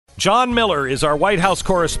John Miller is our White House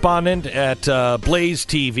correspondent at Blaze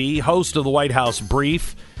TV, host of the White House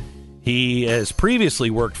Brief. He has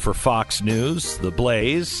previously worked for Fox News, The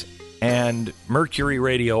Blaze, and Mercury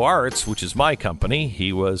Radio Arts, which is my company.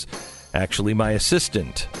 He was actually my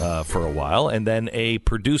assistant for a while, and then a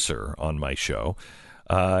producer on my show.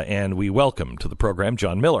 And we welcome to the program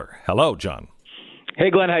John Miller. Hello, John.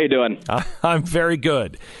 Hey, Glenn. How you doing? I'm very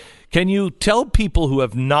good. Can you tell people who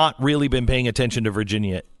have not really been paying attention to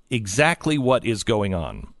Virginia exactly what is going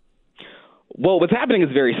on? Well, what's happening is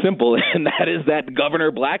very simple, and that is that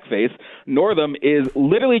Governor Blackface, Northam, is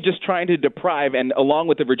literally just trying to deprive, and along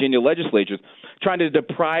with the Virginia legislatures, trying to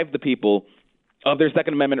deprive the people of their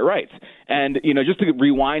Second Amendment rights. And, just to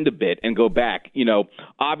rewind a bit and go back,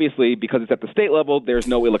 obviously, because it's at the state level, there's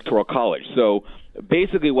no electoral college. So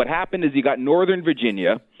basically what happened is you got Northern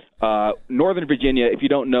Virginia. Northern Virginia, if you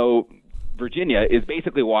don't know, Virginia is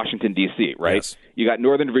basically Washington, D.C., right? Yes. You got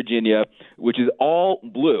Northern Virginia, which is all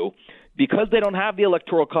blue. Because they don't have the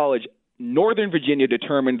Electoral College, Northern Virginia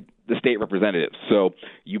determined the state representatives. So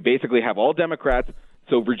you basically have all Democrats.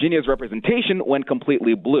 So Virginia's representation went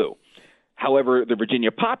completely blue. However, the Virginia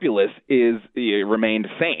populace remained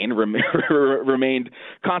sane, remained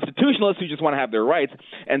constitutionalists who just want to have their rights.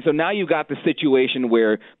 And so now you got the situation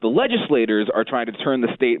where the legislators are trying to turn the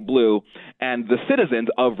state blue, and the citizens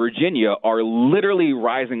of Virginia are literally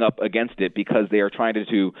rising up against it because they are trying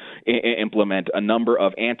to implement a number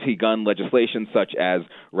of anti-gun legislation, such as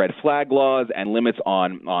red flag laws and limits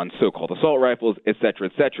on so-called assault rifles, et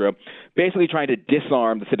cetera, basically trying to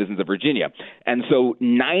disarm the citizens of Virginia. And so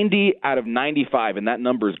 90 out of 95, and that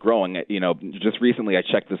number is growing. Just recently I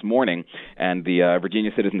checked this morning, and the Virginia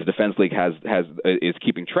Citizens Defense League is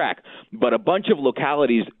keeping track. But a bunch of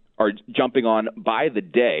localities are jumping on by the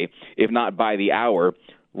day, if not by the hour,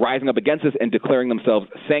 rising up against this and declaring themselves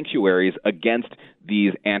sanctuaries against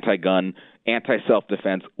these anti-gun,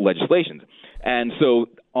 anti-self-defense legislations. And so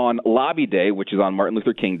on Lobby Day, which is on Martin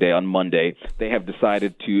Luther King Day on Monday, they have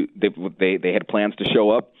decided they had plans to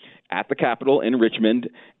show up at the Capitol in Richmond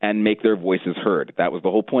and make their voices heard. That was the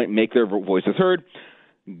whole point, make their voices heard.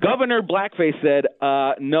 Governor Blackface said,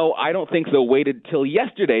 no, I don't think so, waited till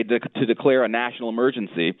yesterday to declare a national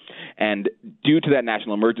emergency. And due to that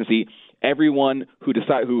national emergency, everyone who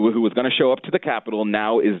was going to show up to the Capitol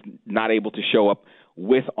now is not able to show up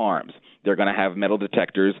with arms. They're going to have metal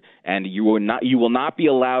detectors, and you will not be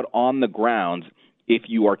allowed on the grounds if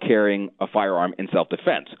you are carrying a firearm in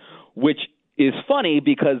self-defense, which is funny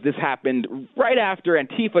because this happened right after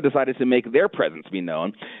Antifa decided to make their presence be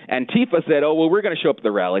known. Antifa said, "Oh, well, we're going to show up at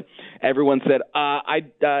the rally." Everyone said,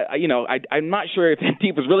 I'm not sure if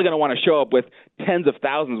Antifa's really going to want to show up with tens of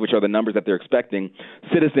thousands, which are the numbers that they're expecting,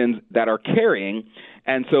 citizens that are carrying.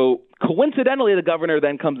 And so coincidentally, the governor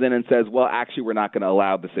then comes in and says, well, actually, we're not going to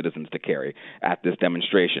allow the citizens to carry at this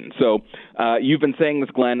demonstration. So you've been saying this,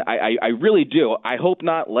 Glenn. I really do. I hope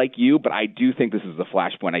not like you, but I do think this is a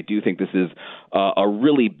flashpoint. I do think this is a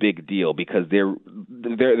really big deal because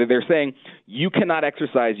they're saying you cannot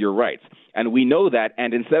exercise your rights. And we know that,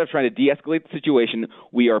 and instead of trying to de-escalate the situation,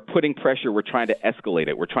 we are putting pressure. We're trying to escalate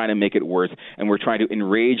it. We're trying to make it worse, and we're trying to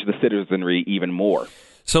enrage the citizenry even more.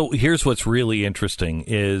 So here's what's really interesting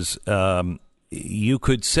is you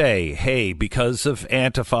could say, hey, because of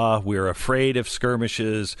Antifa, we're afraid of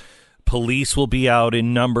skirmishes. Police will be out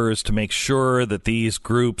in numbers to make sure that these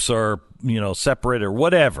groups are, separate or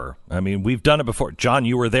whatever. I mean, we've done it before. John,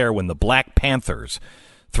 you were there when the Black Panthers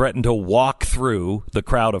threatened to walk through the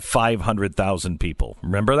crowd of 500,000 people.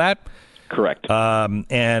 Remember that? Correct.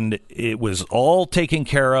 And it was all taken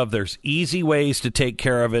care of. There's easy ways to take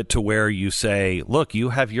care of it to where you say, look,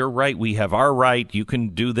 you have your right. We have our right. You can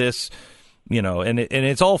do this, and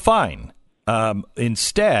it's all fine.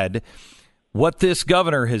 Instead, what this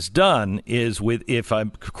governor has done is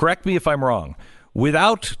correct me if I'm wrong,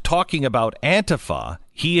 without talking about Antifa,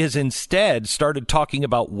 he has instead started talking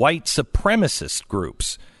about white supremacist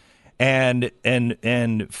groups. And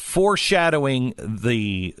foreshadowing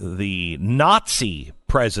the Nazi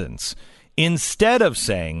presence instead of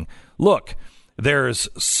saying, look, there's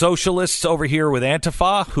socialists over here with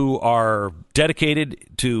Antifa who are dedicated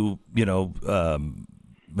to,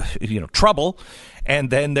 trouble. And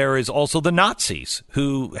then there is also the Nazis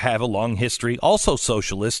who have a long history, also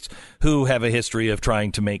socialists who have a history of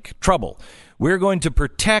trying to make trouble. We're going to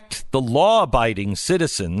protect the law-abiding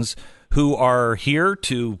citizens who are here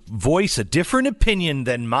to voice a different opinion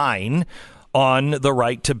than mine on the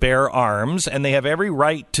right to bear arms, and they have every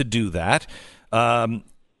right to do that. And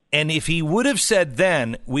if he would have said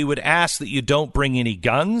then, we would ask that you don't bring any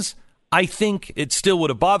guns, I think it still would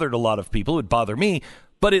have bothered a lot of people. It would bother me.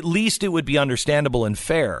 but at least it would be understandable and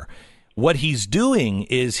fair. What he's doing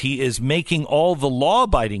is he is making all the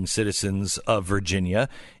law-abiding citizens of Virginia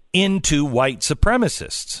into white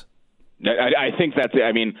supremacists. I think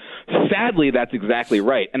sadly, that's exactly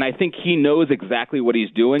right, and I think he knows exactly what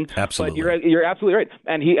he's doing. Absolutely, but you're absolutely right,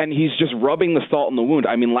 and he's just rubbing the salt in the wound.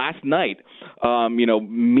 I mean, last night,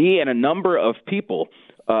 me and a number of people,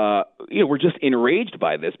 we're just enraged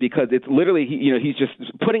by this because it's literally, he's just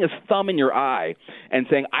putting his thumb in your eye and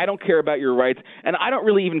saying, I don't care about your rights, and I don't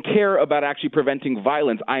really even care about actually preventing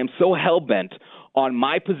violence. I am so hell-bent on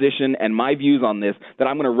my position and my views on this that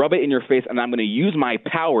I'm going to rub it in your face and I'm going to use my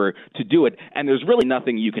power to do it, and there's really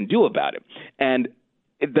nothing you can do about it. And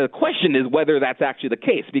the question is whether that's actually the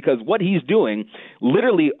case, because what he's doing,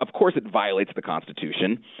 literally, of course, it violates the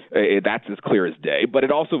Constitution. That's as clear as day. But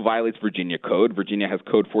it also violates Virginia Code. Virginia has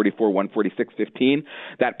Code 44-146-15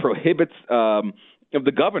 that prohibits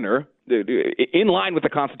the governor, in line with the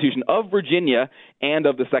Constitution of Virginia and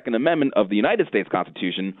of the Second Amendment of the United States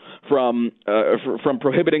Constitution, from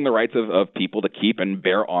prohibiting the rights of people to keep and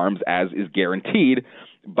bear arms as is guaranteed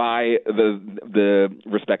by the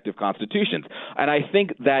respective constitutions. And I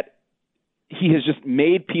think that he has just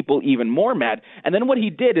made people even more mad. And then what he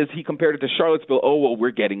did is he compared it to Charlottesville. Oh, well,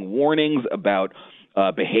 we're getting warnings about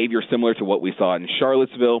behavior similar to what we saw in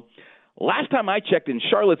Charlottesville. Last time I checked, in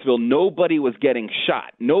Charlottesville, nobody was getting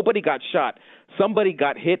shot. Nobody got shot. Somebody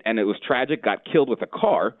got hit, and it was tragic, got killed with a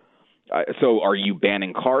car. So are you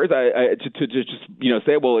banning cars? To just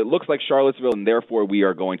say, well, it looks like Charlottesville, and therefore we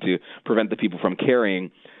are going to prevent the people from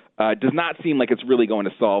carrying, does not seem like it's really going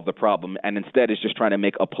to solve the problem, and instead is just trying to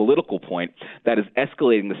make a political point that is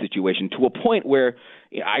escalating the situation to a point where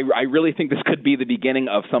I really think this could be the beginning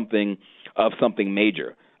of something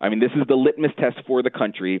major. I mean, this is the litmus test for the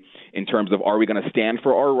country in terms of, are we going to stand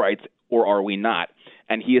for our rights or are we not?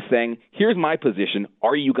 And he is saying, here's my position.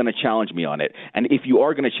 Are you going to challenge me on it? And if you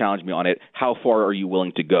are going to challenge me on it, how far are you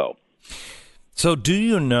willing to go? So do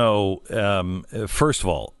you know, first of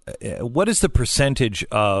all, what is the percentage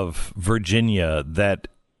of Virginia that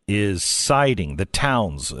is siding, the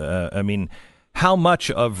towns? How much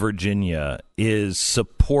of Virginia is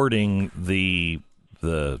supporting the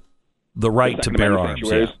right to bear arms?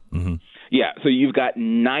 Yeah. Mm-hmm. Yeah, so you've got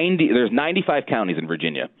 95 counties in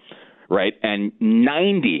Virginia, right? And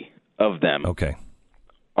 90 of them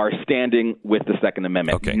are standing with the Second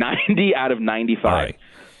Amendment. Okay. 90 out of 95. Right.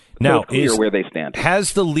 Now, clear where they stand.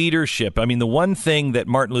 Has the leadership, the one thing that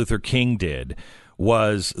Martin Luther King did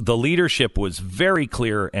was the leadership was very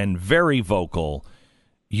clear and very vocal.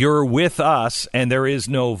 You're with us, and there is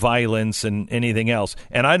no violence and anything else.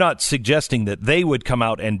 And I'm not suggesting that they would come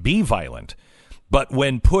out and be violent. But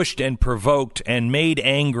when pushed and provoked and made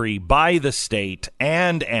angry by the state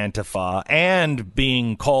and Antifa and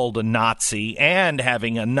being called a Nazi and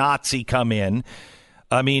having a Nazi come in,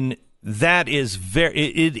 that is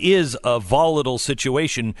it is a volatile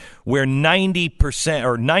situation where 90%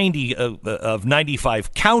 or 90 of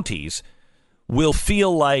 95 counties will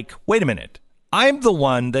feel like, wait a minute, I'm the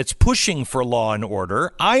one that's pushing for law and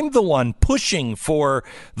order. I'm the one pushing for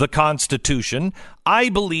the Constitution. I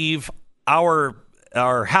believe our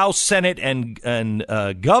House, Senate, and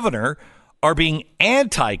governor are being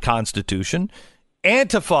anti-Constitution.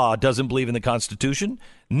 Antifa doesn't believe in the Constitution.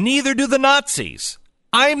 Neither do the Nazis.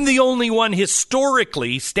 I'm the only one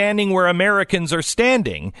historically standing where Americans are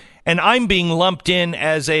standing, and I'm being lumped in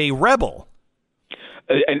as a rebel.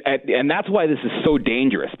 And that's why this is so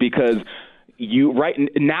dangerous, because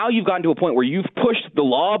now you've gotten to a point where you've pushed the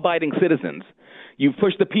law-abiding citizens, you've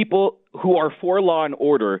pushed the people who are for law and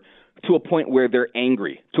order to a point where they're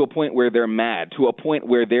angry, to a point where they're mad, to a point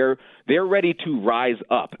where they're ready to rise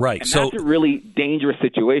up. Right. And that's a really dangerous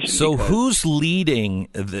situation. So who's leading?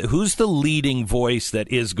 Who's the leading voice that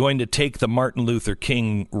is going to take the Martin Luther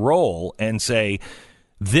King role and say,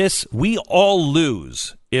 "This we all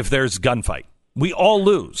lose if there's gunfight. We all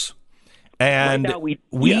lose." And right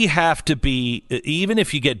now we have to be, even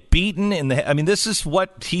if you get beaten in the head. This is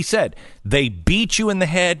what he said. They beat you in the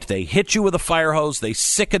head. They hit you with a fire hose. They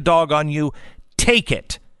sick a dog on you. Take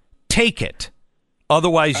it. Take it.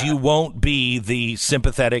 Otherwise, you won't be the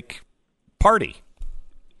sympathetic party.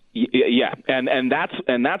 Yeah, and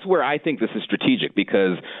that's where I think this is strategic,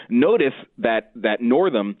 because notice that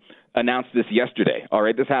Northam announced this yesterday. All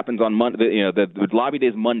right, this happens on Monday. The lobby day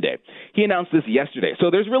is Monday. He announced this yesterday, so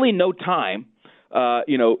there's really no time.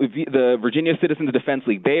 The Virginia Citizens Defense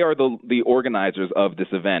League, they are the organizers of this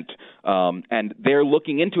event, and they're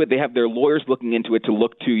looking into it. They have their lawyers looking into it to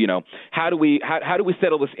look to, how do we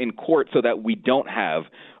settle this in court so that we don't have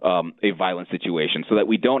a violent situation, so that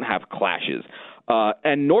we don't have clashes.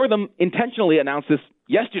 And Northam intentionally announced this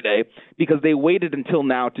yesterday because they waited until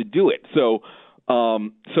now to do it. So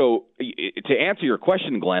to answer your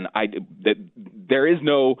question, Glenn, there's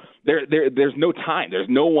no time. There's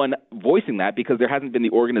no one voicing that because there hasn't been the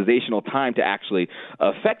organizational time to actually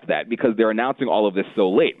affect that because they're announcing all of this so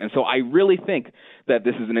late. And so I really think that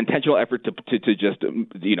this is an intentional effort to just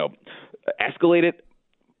escalate it,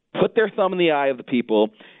 put their thumb in the eye of the people,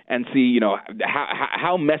 and see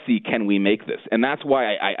how messy can we make this. And that's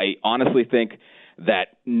why I honestly think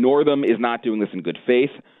that Northam is not doing this in good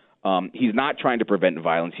faith. He's not trying to prevent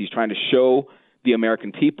violence. He's trying to show the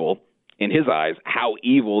American people, in his eyes, how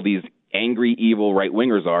evil these angry, evil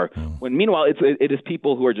right-wingers are, when meanwhile it is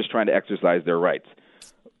people who are just trying to exercise their rights.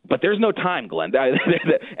 But there's no time, Glenn.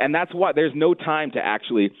 And that's why there's no time to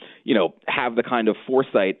actually, have the kind of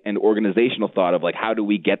foresight and organizational thought of, like, how do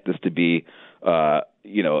we get this to be, a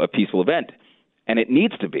peaceful event? And it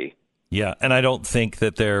needs to be. Yeah, and I don't think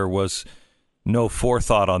that there was no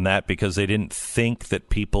forethought on that because they didn't think that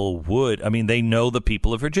people would. I mean, they know the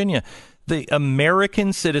people of Virginia. The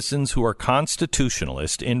American citizens who are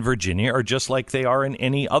constitutionalist in Virginia are just like they are in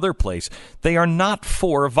any other place. They are not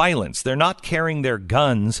for violence. They're not carrying their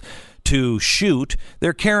guns to shoot.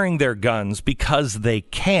 They're carrying their guns because they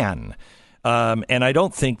can. And I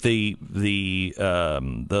don't think the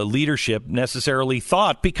leadership necessarily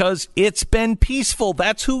thought because it's been peaceful.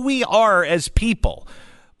 That's who we are as people.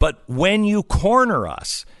 But when you corner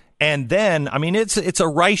us, and then, I mean, it's a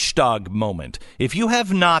Reichstag moment. If you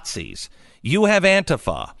have Nazis, you have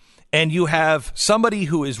Antifa, and you have somebody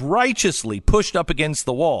who is righteously pushed up against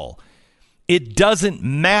the wall, it doesn't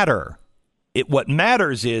matter. What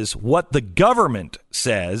matters is what the government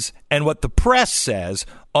says and what the press says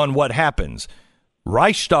on what happens.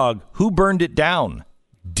 Reichstag, who burned it down,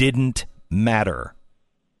 didn't matter.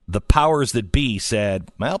 The powers that be said,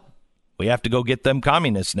 well, we have to go get them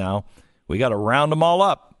communists now. We got to round them all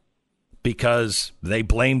up because they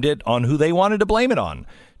blamed it on who they wanted to blame it on.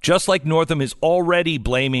 Just like Northam is already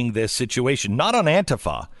blaming this situation, not on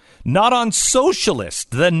Antifa, not on socialists,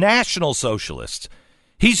 the National Socialists.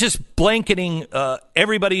 He's just blanketing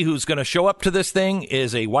everybody who's going to show up to this thing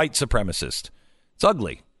is a white supremacist. It's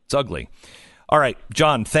ugly. It's ugly. All right,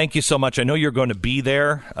 John, thank you so much. I know you're going to be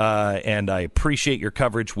there, and I appreciate your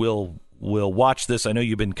coverage. We'll watch this. I know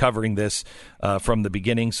you've been covering this from the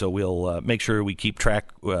beginning, so we'll make sure we keep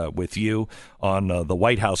track with you on the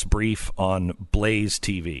White House Brief on Blaze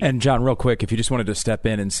TV. And, John, real quick, if you just wanted to step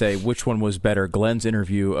in and say which one was better, Glenn's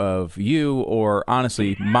interview of you or,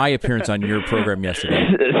 honestly, my appearance on your program yesterday?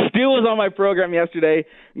 Stu was on my program yesterday.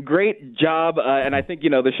 Great job, and I think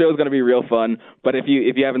the show is going to be real fun. But if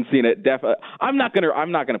you haven't seen it, I'm not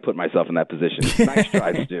gonna put myself in that position. Nice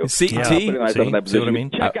try, Stu. Putting myself in that position. See what I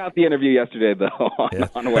mean? Check out the interview yesterday though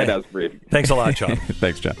on the White House Brief. Thanks a lot, John.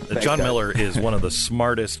 Thanks, John. John Miller is one of the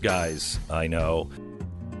smartest guys I know.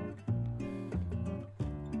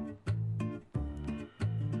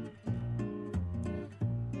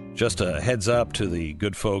 Just a heads up to the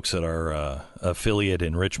good folks at our affiliate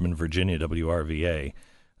in Richmond, Virginia, WRVA.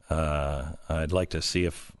 I'd like to see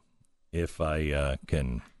if I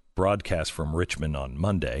can broadcast from Richmond on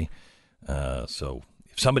Monday. So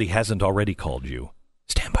if somebody hasn't already called you,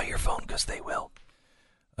 stand by your phone because they will.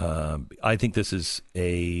 I think this is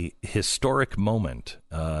a historic moment,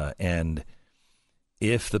 and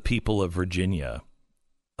if the people of Virginia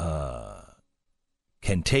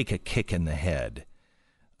can take a kick in the head,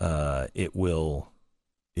 it will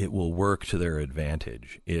work to their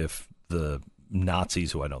advantage if the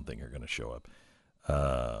Nazis, who I don't think are going to show up,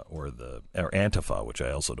 or Antifa, which I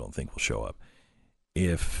also don't think will show up,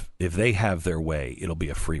 if they have their way, it'll be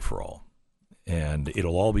a free-for-all, and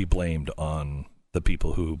it'll all be blamed on the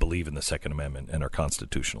people who believe in the Second Amendment and are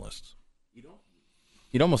constitutionalists.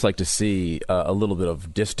 You'd almost like to see a little bit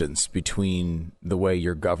of distance between the way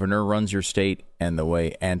your governor runs your state and the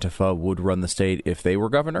way Antifa would run the state if they were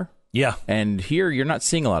governor. Yeah. And here you're not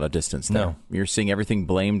seeing a lot of distance there. No. You're seeing everything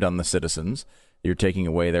blamed on the citizens. You're taking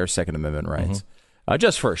away their Second Amendment rights. Mm-hmm.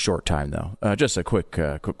 Just for a short time, though. Just a quick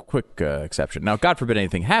exception. Now, God forbid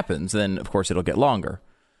anything happens, then, of course, it'll get longer.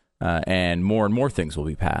 And more things will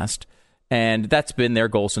be passed. And that's been their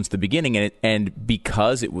goal since the beginning. And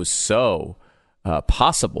because it was so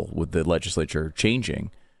possible with the legislature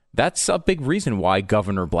changing, that's a big reason why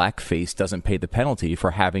Governor Blackface doesn't pay the penalty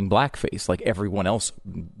for having blackface like everyone else,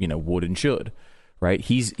 would and should, right?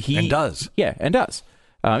 He does. Yeah, and does.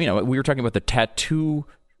 We were talking about the tattoo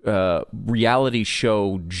reality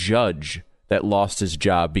show judge that lost his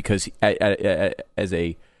job because as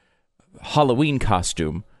a Halloween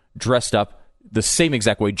costume dressed up the same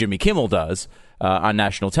exact way Jimmy Kimmel does on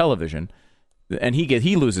national television. and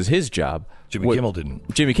he loses his job. Jimmy Kimmel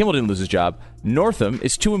didn't. Jimmy Kimmel didn't lose his job. Northam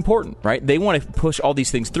is too important, right? They want to push all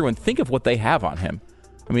these things through, and think of what they have on him.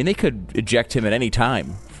 I mean, they could eject him at any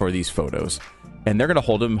time for these photos, and they're going to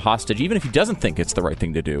hold him hostage, even if he doesn't think it's the right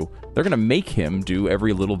thing to do. They're going to make him do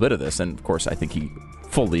every little bit of this, and of course, I think he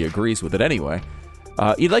fully agrees with it anyway.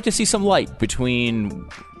 You'd like to see some light between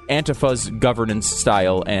Antifa's governance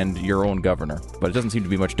style and your own governor, but it doesn't seem to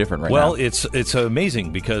be much different right now. Well, it's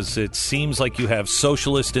amazing because it seems like you have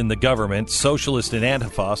socialist in the government, socialist in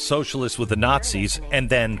Antifa, socialist with the Nazis, and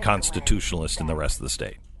then constitutionalist in the rest of the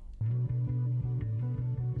state.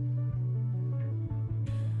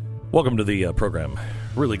 Welcome to the program.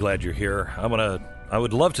 Really glad you're here. I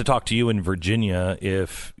would love to talk to you in Virginia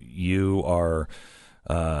if you are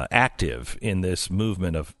active in this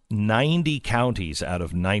movement of 90 counties out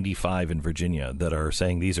of 95 in Virginia that are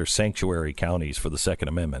saying these are sanctuary counties for the Second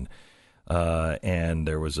Amendment. And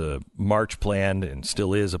there was a march planned, and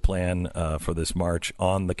still is a plan for this march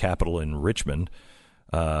on the Capitol in Richmond.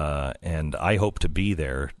 And I hope to be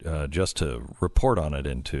there just to report on it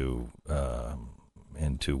and to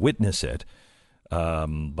witness it.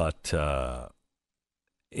 But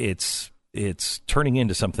it's turning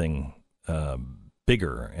into something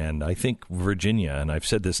bigger. And I think Virginia, and I've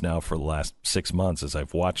said this now for the last 6 months as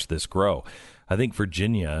I've watched this grow, I think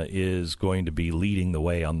Virginia is going to be leading the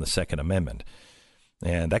way on the Second Amendment.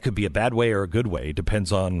 And that could be a bad way or a good way.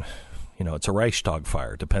 Depends on, it's a Reichstag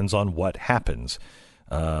fire. Depends on what happens.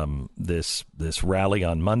 This rally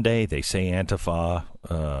on Monday, they say Antifa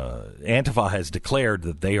has declared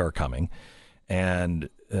that they are coming. And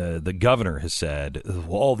the governor has said, well,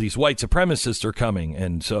 all these white supremacists are coming,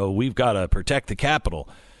 and so we've got to protect the Capitol.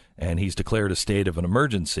 And he's declared a state of an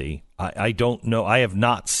emergency. I don't know. I have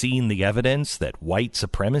not seen the evidence that white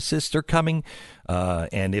supremacists are coming.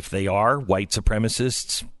 And if they are, white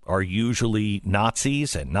supremacists are usually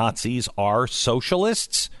Nazis, and Nazis are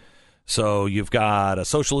socialists. So you've got a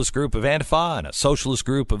socialist group of Antifa and a socialist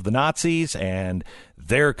group of the Nazis, and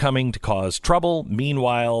they're coming to cause trouble.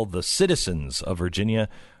 Meanwhile, the citizens of Virginia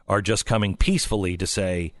are just coming peacefully to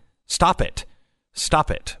say, stop it.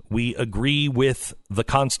 Stop it. We agree with the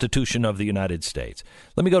Constitution of the United States.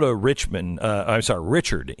 Let me go to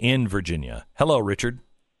Richard in Virginia. Hello, Richard.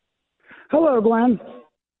 Hello, Glenn.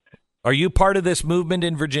 Are you part of this movement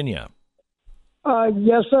in Virginia?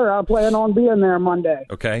 Yes, sir. I plan on being there Monday.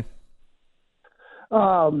 Okay. We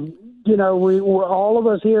all of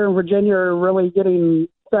us here in Virginia are really getting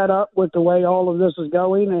fed up with the way all of this is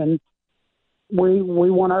going, and we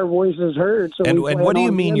want our voices heard. So and what do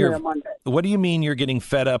you mean what do you mean you're getting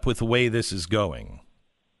fed up with the way this is going?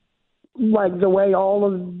 Like the way all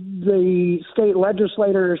of the state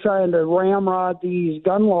legislators are trying to ramrod these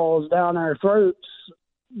gun laws down our throats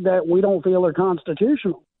that we don't feel are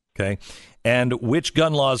constitutional. Okay. And which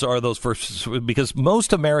gun laws are those first? Because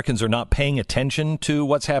most Americans are not paying attention to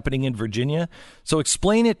what's happening in Virginia. So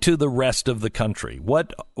explain it to the rest of the country.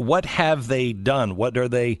 What have they done? What are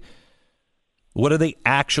they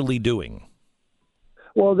actually doing?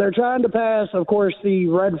 Well, they're trying to pass, of course, the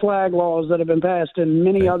red flag laws that have been passed in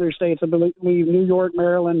many other states, I believe New York,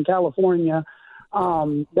 Maryland, California.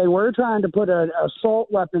 They were trying to put an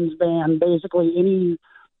assault weapons ban, basically any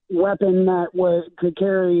weapon that could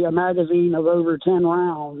carry a magazine of over 10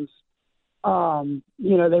 rounds.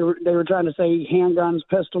 They were trying to say handguns,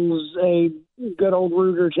 pistols, a good old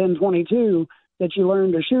Ruger 10/22 that you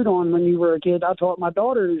learned to shoot on when you were a kid. I taught my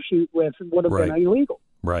daughter to shoot with would have been illegal.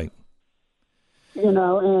 Right.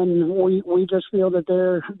 And we just feel that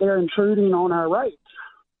they're intruding on our rights.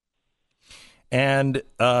 And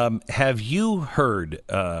have you heard,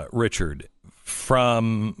 Richard,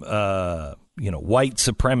 from white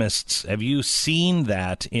supremacists? Have you seen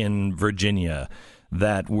that in Virginia,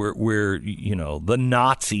 that we're the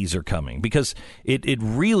Nazis are coming? Because it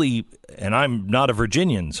really, and I'm not a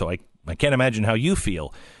Virginian, so I can't imagine how you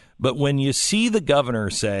feel, but when you see the governor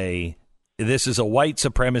say this is a white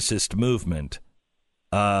supremacist movement,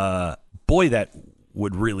 boy, that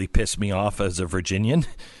would really piss me off as a Virginian.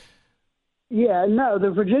 Yeah, no,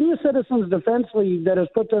 the Virginia Citizens Defense League that has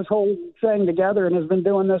put this whole thing together and has been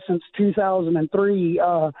doing this since 2003,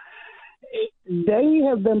 they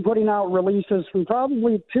have been putting out releases for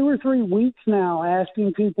probably 2 or 3 weeks now,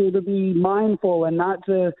 asking people to be mindful and not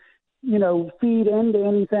to, feed into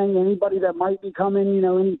anybody that might be coming,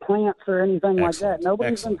 any plants or anything like that.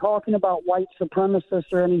 Nobody's been talking about white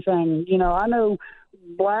supremacists or anything. I know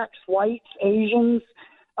blacks, whites, Asians,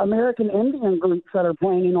 American Indian groups that are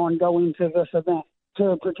planning on going to this event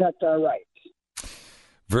to protect our rights.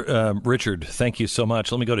 Richard, thank you so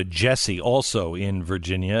much. Let me go to Jesse, also in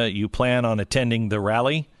Virginia. You plan on attending the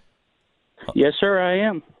rally? Yes, sir, I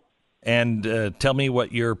am. And tell me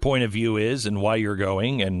what your point of view is and why you're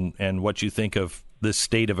going and what you think of this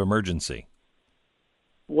state of emergency.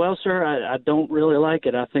 Well, sir, I don't really like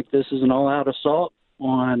it. I think this is an all-out assault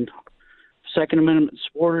on Second Amendment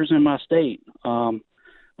supporters in my state. I'm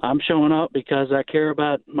showing up because I care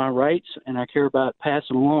about my rights, and I care about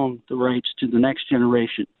passing along the rights to the next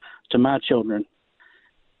generation, to my children.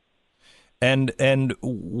 And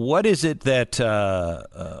what is it that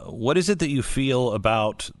you feel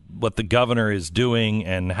about what the governor is doing,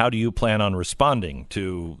 and how do you plan on responding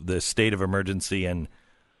to this state of emergency and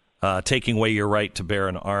taking away your right to bear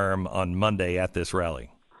an arm on Monday at this rally?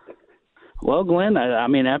 Well, Glenn, I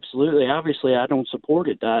mean, absolutely. Obviously, I don't support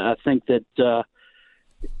it. I think that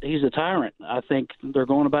he's a tyrant. I think they're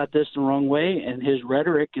going about this the wrong way, and his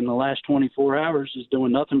rhetoric in the last 24 hours is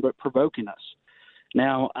doing nothing but provoking us.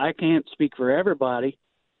 Now, I can't speak for everybody,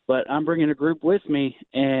 but I'm bringing a group with me,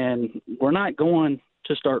 and we're not going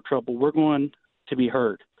to start trouble. We're going to be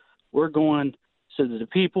heard. We're going so that the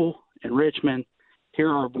people in Richmond hear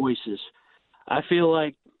our voices. I feel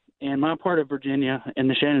like in my part of Virginia, in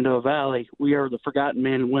the Shenandoah Valley, we are the forgotten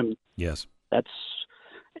men and women. Yes.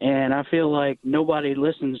 And I feel like nobody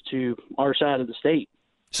listens to our side of the state.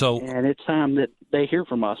 So, and it's time that they hear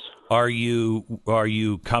from us. Are you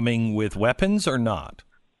coming with weapons or not?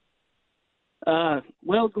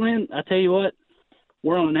 Well, Glenn, I tell you what,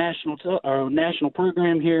 we're on a national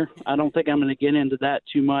program here. I don't think I'm going to get into that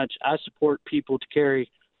too much. I support people to carry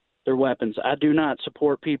their weapons. I do not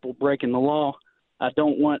support people breaking the law. I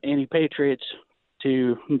don't want any patriots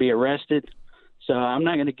to be arrested. So I'm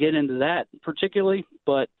not going to get into that particularly,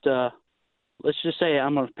 but let's just say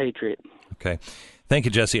I'm a patriot. Okay. Thank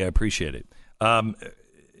you, Jesse. I appreciate it.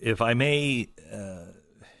 If I may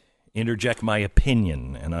interject my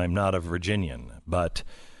opinion, and I'm not a Virginian, but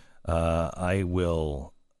I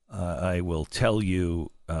will tell you,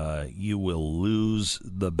 you will lose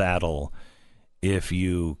the battle if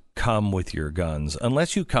you come with your guns,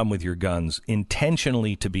 unless you come with your guns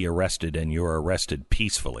intentionally to be arrested and you're arrested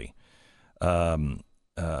peacefully.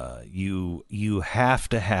 You have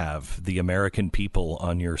to have the American people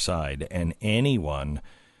on your side, and anyone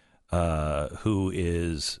who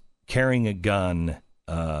is carrying a gun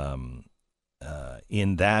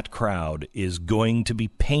in that crowd is going to be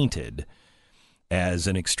painted as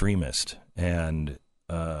an extremist. And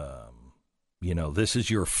this is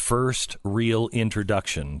your first real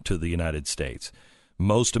introduction to the United States.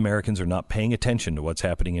 Most Americans are not paying attention to what's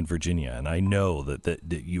happening in Virginia, and I know that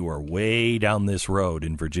you are way down this road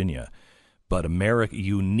in Virginia, but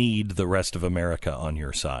you need the rest of America on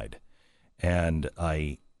your side. And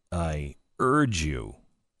I urge you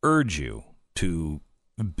to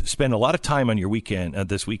spend a lot of time on your weekend,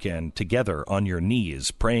 this weekend, together on your knees,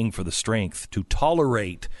 praying for the strength to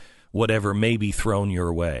tolerate whatever may be thrown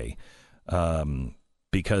your way.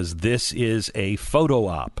 Because this is a photo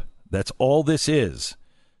op. That's all this is.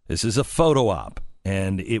 This is a photo op,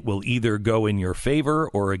 and it will either go in your favor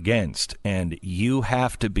or against. And you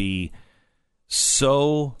have to be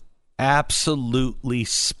so absolutely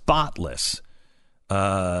spotless.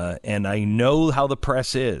 And I know how the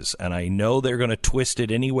press is, and I know they're going to twist it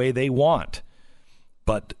any way they want.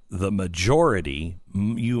 But the majority,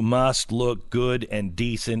 you must look good and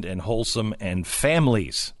decent and wholesome and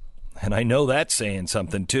families. And I know that's saying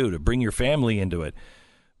something, too, to bring your family into it.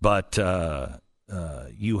 But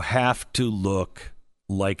you have to look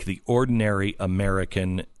like the ordinary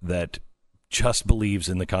American that just believes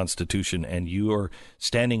in the Constitution, and you are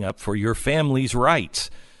standing up for your family's rights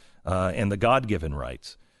and the God-given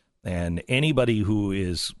rights. And anybody who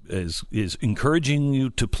is encouraging you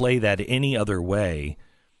to play that any other way,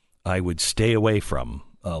 I would stay away from,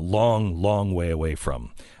 a long, long way away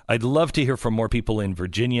from. I'd love to hear from more people in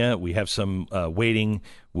Virginia. We have some waiting.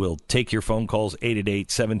 We'll take your phone calls,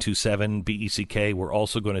 888-727-BECK. We're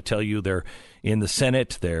also going to tell you they're in the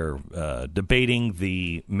Senate. They're debating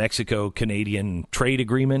the Mexico-Canadian trade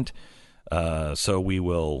agreement. So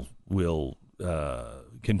we'll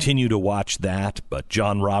continue to watch that. But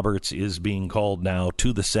John Roberts is being called now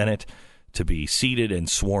to the Senate to be seated and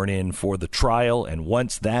sworn in for the trial. And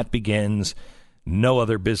once that begins, no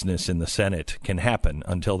other business in the Senate can happen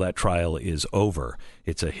until that trial is over.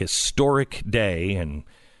 It's a historic day and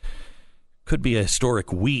could be a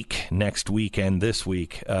historic week next week and this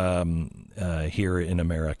week here in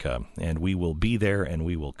America. And we will be there, and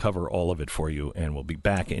we will cover all of it for you, and we'll be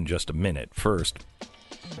back in just a minute. First,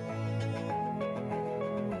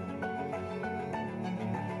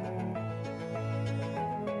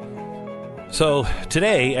 So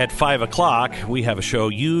today at 5 o'clock, we have a show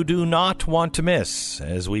you do not want to miss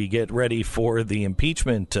as we get ready for the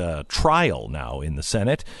impeachment trial now in the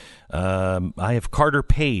Senate. I have Carter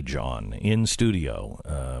Page on in studio.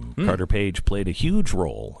 Carter Page played a huge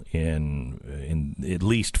role in at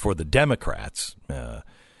least for the Democrats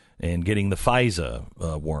in getting the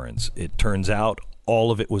FISA warrants. It turns out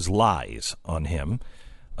all of it was lies on him,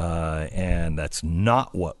 and that's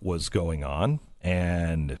not what was going on.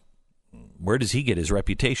 And where does he get his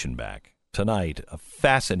reputation back? Tonight, a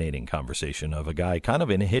fascinating conversation of a guy kind of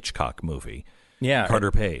in a Hitchcock movie. Yeah, Carter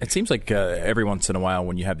Page. It seems like every once in a while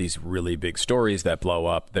when you have these really big stories that blow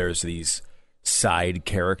up, there's these side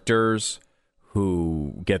characters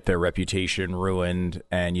who get their reputation ruined,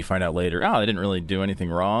 and you find out later, oh, they didn't really do anything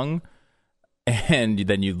wrong. And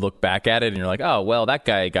then you look back at it and you're like, oh, well, that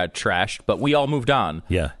guy got trashed, but we all moved on.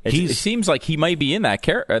 Yeah. It seems like he might be in that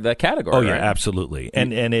category. Oh, yeah, right? absolutely.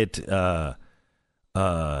 And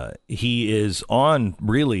he is on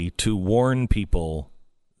really to warn people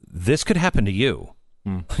this could happen to you.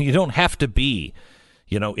 You don't have to be,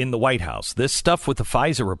 in the White House. This stuff with the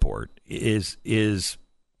FISA report is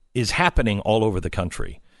happening all over the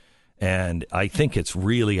country. And I think it's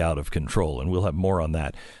really out of control, and we'll have more on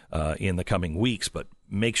that in the coming weeks. But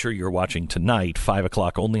make sure you're watching tonight, 5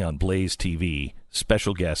 o'clock, only on Blaze TV.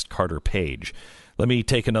 Special guest Carter Page. Let me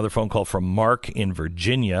take another phone call from Mark in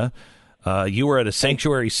Virginia. You were at a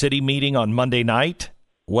Sanctuary City meeting on Monday night.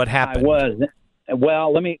 What happened? I was.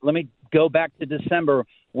 Well, let me go back to December.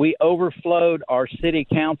 We overflowed our city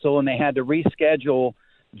council, and they had to reschedule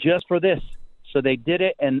just for this. So they did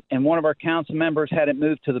it, and one of our council members had it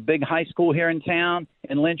moved to the big high school here in town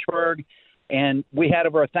in Lynchburg, and we had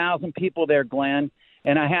over 1,000 people there, Glenn.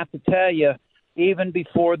 And I have to tell you, even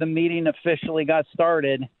before the meeting officially got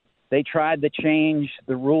started, they tried to change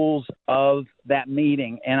the rules of that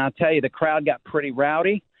meeting. And I'll tell you, the crowd got pretty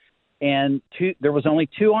rowdy, and there was only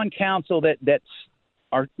 2 on council that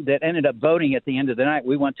ended up voting at the end of the night.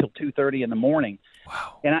 We went till 2:30 in the morning.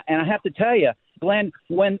 Wow. And I have to tell you, Glenn,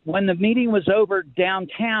 when the meeting was over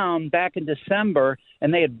downtown back in December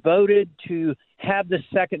and they had voted to have the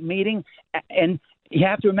second meeting, and you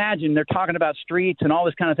have to imagine they're talking about streets and all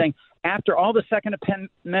this kind of thing. After all the Second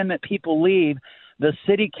Amendment people leave, the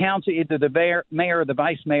city council, either the mayor or the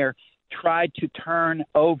vice mayor, tried to turn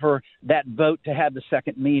over that vote to have the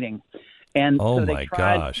second meeting. And so they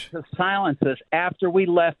tried to silence us after we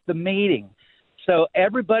left the meeting. So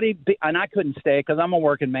everybody, and I couldn't stay because I'm a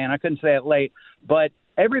working man. I couldn't stay it late. But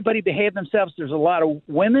everybody behaved themselves. There's a lot of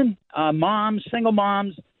women, moms, single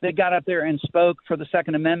moms that got up there and spoke for the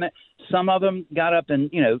Second Amendment. Some of them got up and,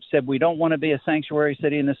 said we don't want to be a sanctuary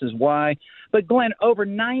city, and this is why. But, Glenn, over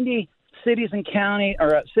 90 cities and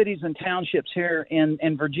cities and townships here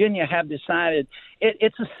in Virginia have decided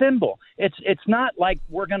it's a symbol. It's not like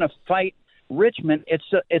we're going to fight Richmond. It's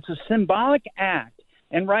a symbolic act.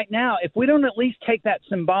 And right now, if we don't at least take that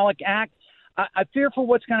symbolic act, I fear for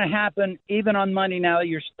what's going to happen even on Monday now that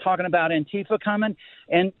you're talking about Antifa coming.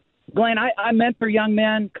 And, Glenn, I mentor young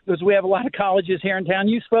men because we have a lot of colleges here in town.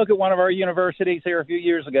 You spoke at one of our universities here a few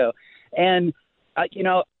years ago. And,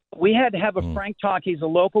 we had to have a frank talk. He's a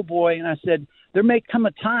local boy. And I said, there may come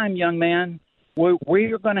a time, young man, where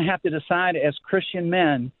we're going to have to decide as Christian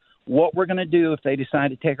men what we're going to do if they decide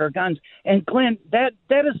to take our guns. And, Glenn, that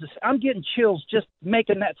is – I'm getting chills just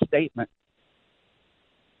making that statement.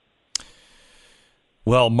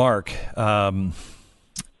 Well, Mark,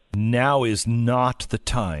 now is not the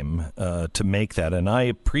time to make that. And I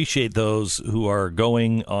appreciate those who are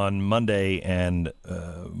going on Monday, and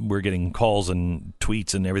we're getting calls and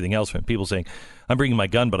tweets and everything else from people saying, I'm bringing my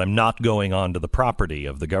gun, but I'm not going onto the property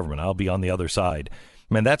of the government. I'll be on the other side.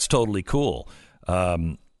 Man, that's totally cool.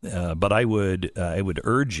 But I would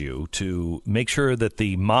urge you to make sure that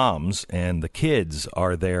the moms and the kids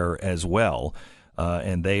are there as well,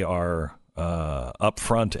 and they are up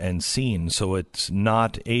front and seen, so it's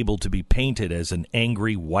not able to be painted as an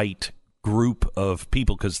angry white group of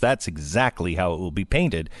people, because that's exactly how it will be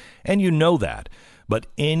painted, and you know that. But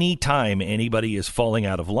any time anybody is falling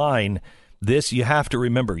out of line, this, you have to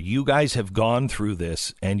remember, you guys have gone through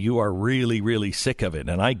this, and you are really, really sick of it,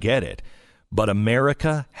 and I get it. But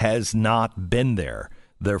America has not been there.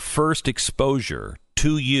 Their first exposure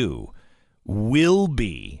to you will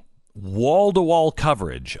be wall-to-wall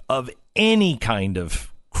coverage of any kind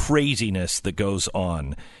of craziness that goes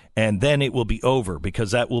on, and then it will be over,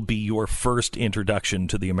 because that will be your first introduction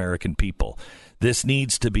to the American people. This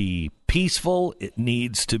needs to be peaceful. It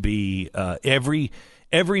needs to be every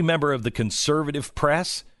member of the conservative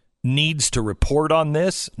press needs to report on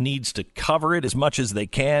this, needs to cover it as much as they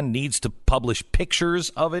can, needs to publish pictures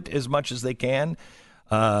of it as much as they can,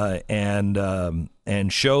 and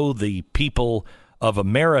show the people of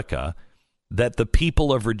America that the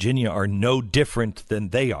people of Virginia are no different than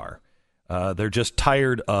they are. They're just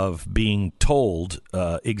tired of being told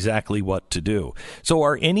exactly what to do. So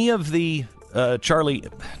are any of the, Charlie,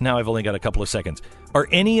 now I've only got a couple of seconds. Are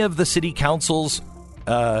any of the city councils,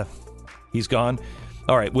 he's gone?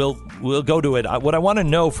 All right, we'll go to it. What I want to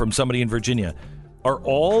know from somebody in Virginia, are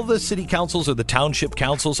all the city councils or the township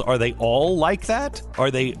councils, are they all like that?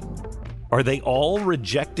 Are they all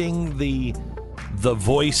rejecting the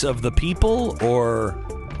voice of the people, or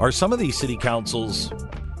are some of these city councils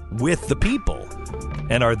with the people?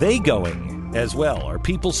 And are they going as well? Are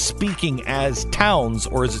people speaking as towns,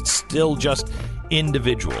 or is it still just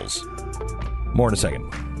individuals? More in a second.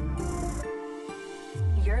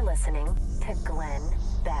 You're listening to Glenn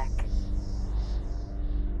Beck.